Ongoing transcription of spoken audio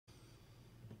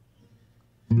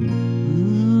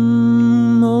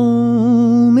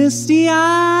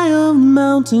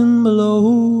mountain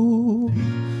below.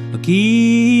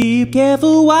 Keep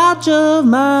careful watch of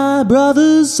my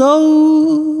brother's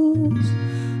souls.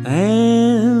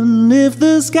 And if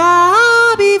the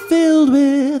sky be filled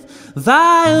with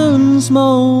fire and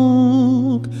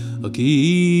smoke,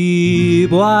 keep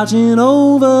watching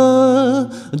over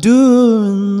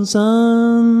during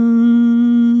sun.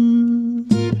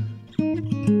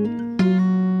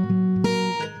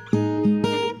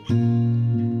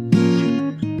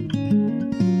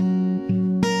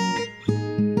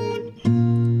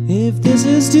 If this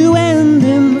is to end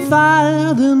in the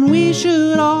fire, then we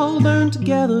should all burn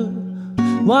together.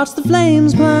 Watch the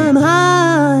flames climb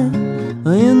high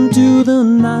into the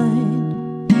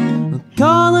night,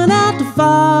 calling out to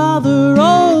Father,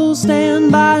 oh, stand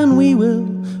by and we will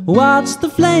watch the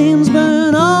flames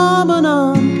burn on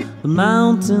the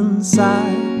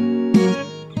mountainside.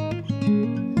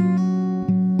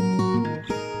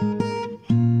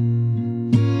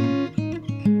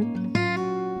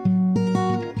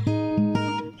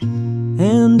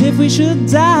 And if we should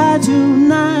die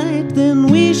tonight, then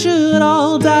we should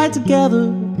all die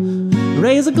together.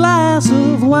 Raise a glass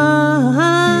of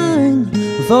wine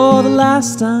for the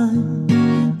last time,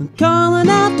 calling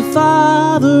out to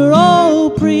Father, oh,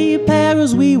 prepare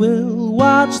as we will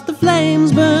watch the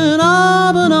flames burn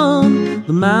up and on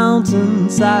the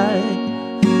mountainside.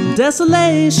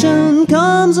 Desolation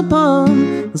comes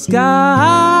upon the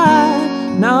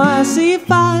sky. Now I see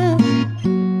fire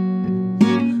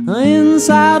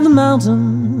inside the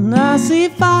mountain. I see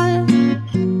fire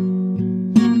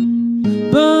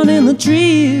burning the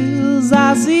trees.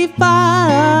 I see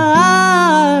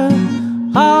fire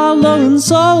hollowing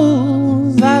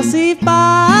souls. I see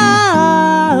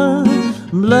fire,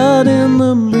 blood in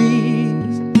the breeze.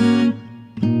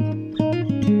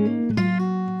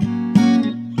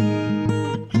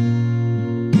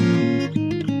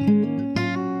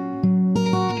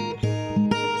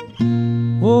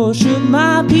 Oh, should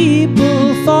my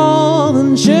people fall,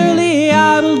 then surely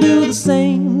I will do the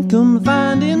same.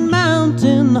 Confined in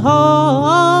mountain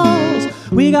halls,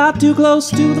 we got too close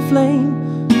to the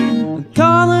flame,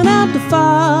 calling out to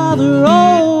Father,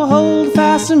 oh, hold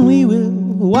fast and we will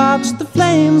watch the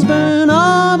flames burn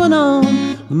up and on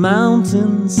the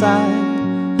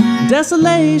mountainside.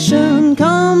 Desolation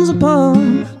comes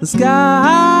upon the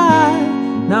sky.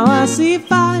 Now I see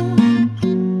fire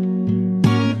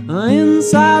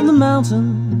inside the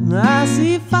mountain. I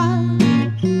see fire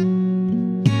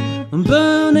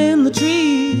burning the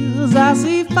trees. I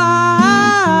see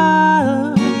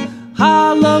fire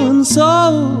hollowing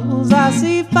souls. I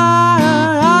see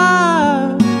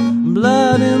fire,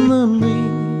 blood in the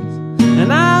breeze.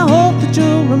 And I hope that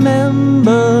you'll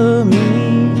remember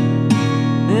me.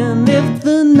 And if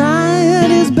the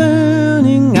night is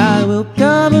burning, I will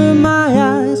cover my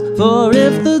eyes. For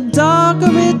if the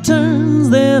darker it turns,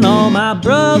 then all my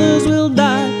brothers will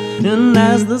die. And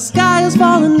as the sky is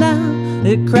falling down,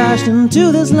 it crashed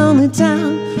into this lonely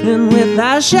town. And with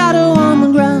that shadow on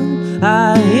the ground,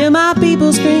 I hear my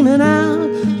people screaming out.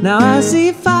 Now I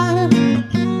see fire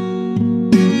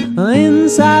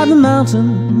inside the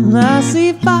mountain. I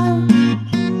see fire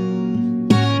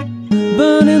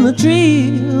burning the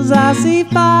trees. I see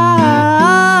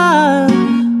fire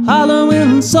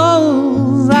hollowing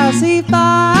souls. I see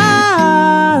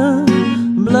fire,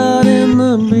 blood in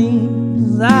the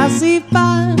breeze. I see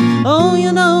fire, oh,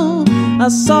 you know, I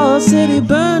saw a city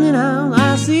burning out.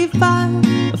 I see fire,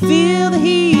 I feel the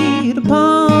heat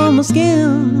upon my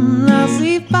skin. I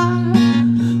see fire,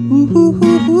 ooh, ooh,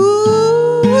 ooh,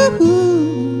 ooh,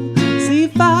 ooh. See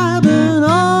fire burn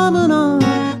on and on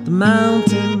the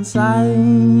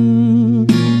mountainside.